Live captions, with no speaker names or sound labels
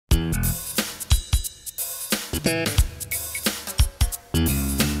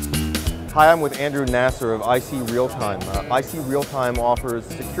Hi, I'm with Andrew Nasser of IC Realtime. IC Realtime offers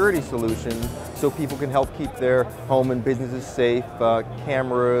security solutions so people can help keep their home and businesses safe,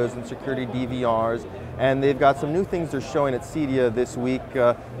 cameras and security DVRs. And they've got some new things they're showing at CEDIA this week,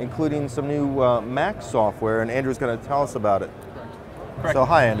 including some new Mac software, and Andrew's going to tell us about it. Correct. So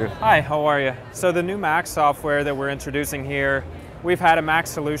hi, Andrew. Hi, how are you? So the new Mac software that we're introducing here, we've had a Mac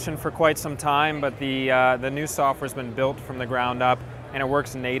solution for quite some time, but the new software's been built from the ground up, and it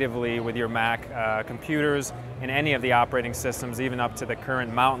works natively with your Mac computers and any of the operating systems, even up to the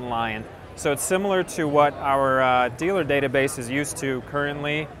current Mountain Lion. So it's similar to what our dealer database is used to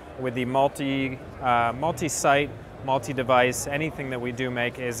currently with the multi-site, multi-device. Anything that we do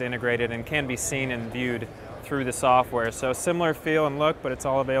make is integrated and can be seen and viewed through the software. So similar feel and look, but it's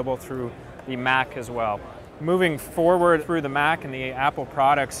all available through the Mac as well. Moving forward through the Mac and the Apple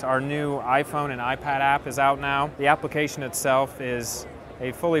products, our new iPhone and iPad app is out now. The application itself is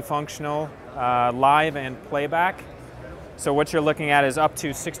a fully functional live and playback. So what you're looking at is up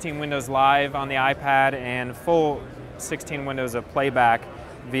to 16 windows live on the iPad and full 16 windows of playback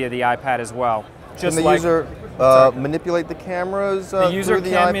via the iPad as well. Can the user manipulate the cameras the user through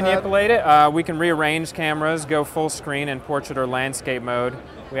the can iPad? manipulate it. We can rearrange cameras, go full screen in portrait or landscape mode.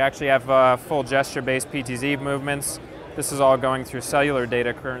 We actually have full gesture-based PTZ movements. This is all going through cellular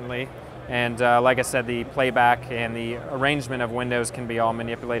data currently. And like I said, the playback and the arrangement of windows can be all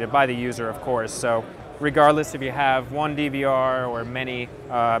manipulated by the user, of course. So regardless if you have one DVR or many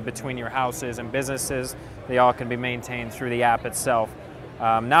between your houses and businesses, they all can be maintained through the app itself.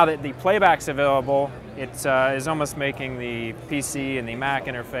 Now that the playback's available, it is almost making the PC and the Mac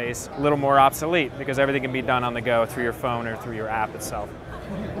interface a little more obsolete because everything can be done on the go through your phone or through your app itself.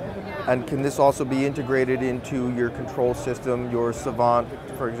 And can this also be integrated into your control system, your Savant,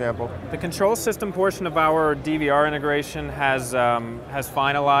 for example? The control system portion of our DVR integration has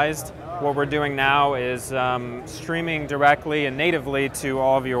finalized. What we're doing now is streaming directly and natively to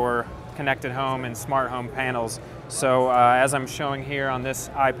all of your connected home and smart home panels. So as I'm showing here on this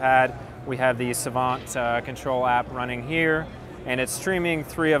iPad, we have the Savant control app running here, and it's streaming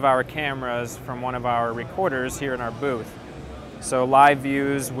 3 of our cameras from one of our recorders here in our booth. So live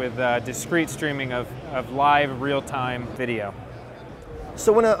views with discrete streaming of live real-time video.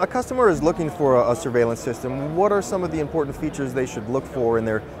 So when a customer is looking for a surveillance system, what are some of the important features they should look for in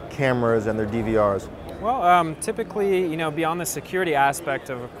their cameras and their DVRs? Well, typically, beyond the security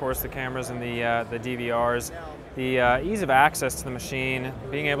aspect of course, the cameras and the DVRs, the ease of access to the machine,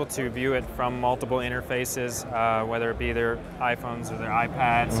 being able to view it from multiple interfaces, whether it be their iPhones or their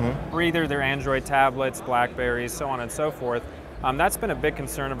iPads, or either their Android tablets, Blackberries, so on and so forth. That's been a big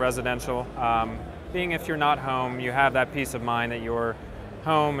concern of residential. Being if you're not home, you have that peace of mind that your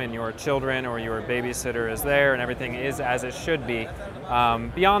home and your children or your babysitter is there and everything is as it should be.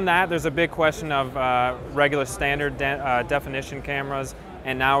 Beyond that, there's a big question of regular standard definition cameras,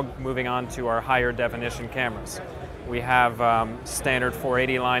 and now moving on to our higher definition cameras. We have standard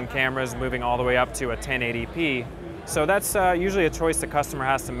 480 line cameras moving all the way up to a 1080p. So that's usually a choice the customer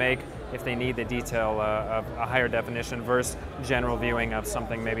has to make if they need the detail of a higher definition versus general viewing of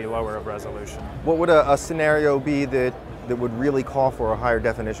something maybe lower of resolution. What would a scenario be that would really call for a higher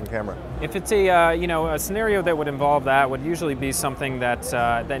definition camera? If it's a scenario that would involve that would usually be something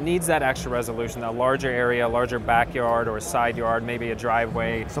that needs that extra resolution, a larger area, a larger backyard or side yard, maybe a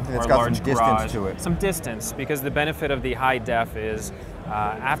driveway, something that's or a got large some distance garage. to it. Some distance, because the benefit of the high def is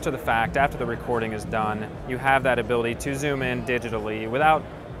after the fact, after the recording is done, you have that ability to zoom in digitally without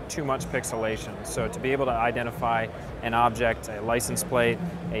too much pixelation. So to be able to identify an object, a license plate,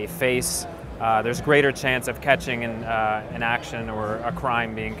 a face, there's greater chance of catching an action or a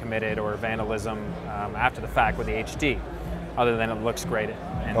crime being committed or vandalism after the fact with the HD, other than it looks great.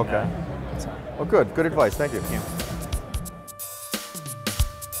 And, okay. Well, good advice. Thank you.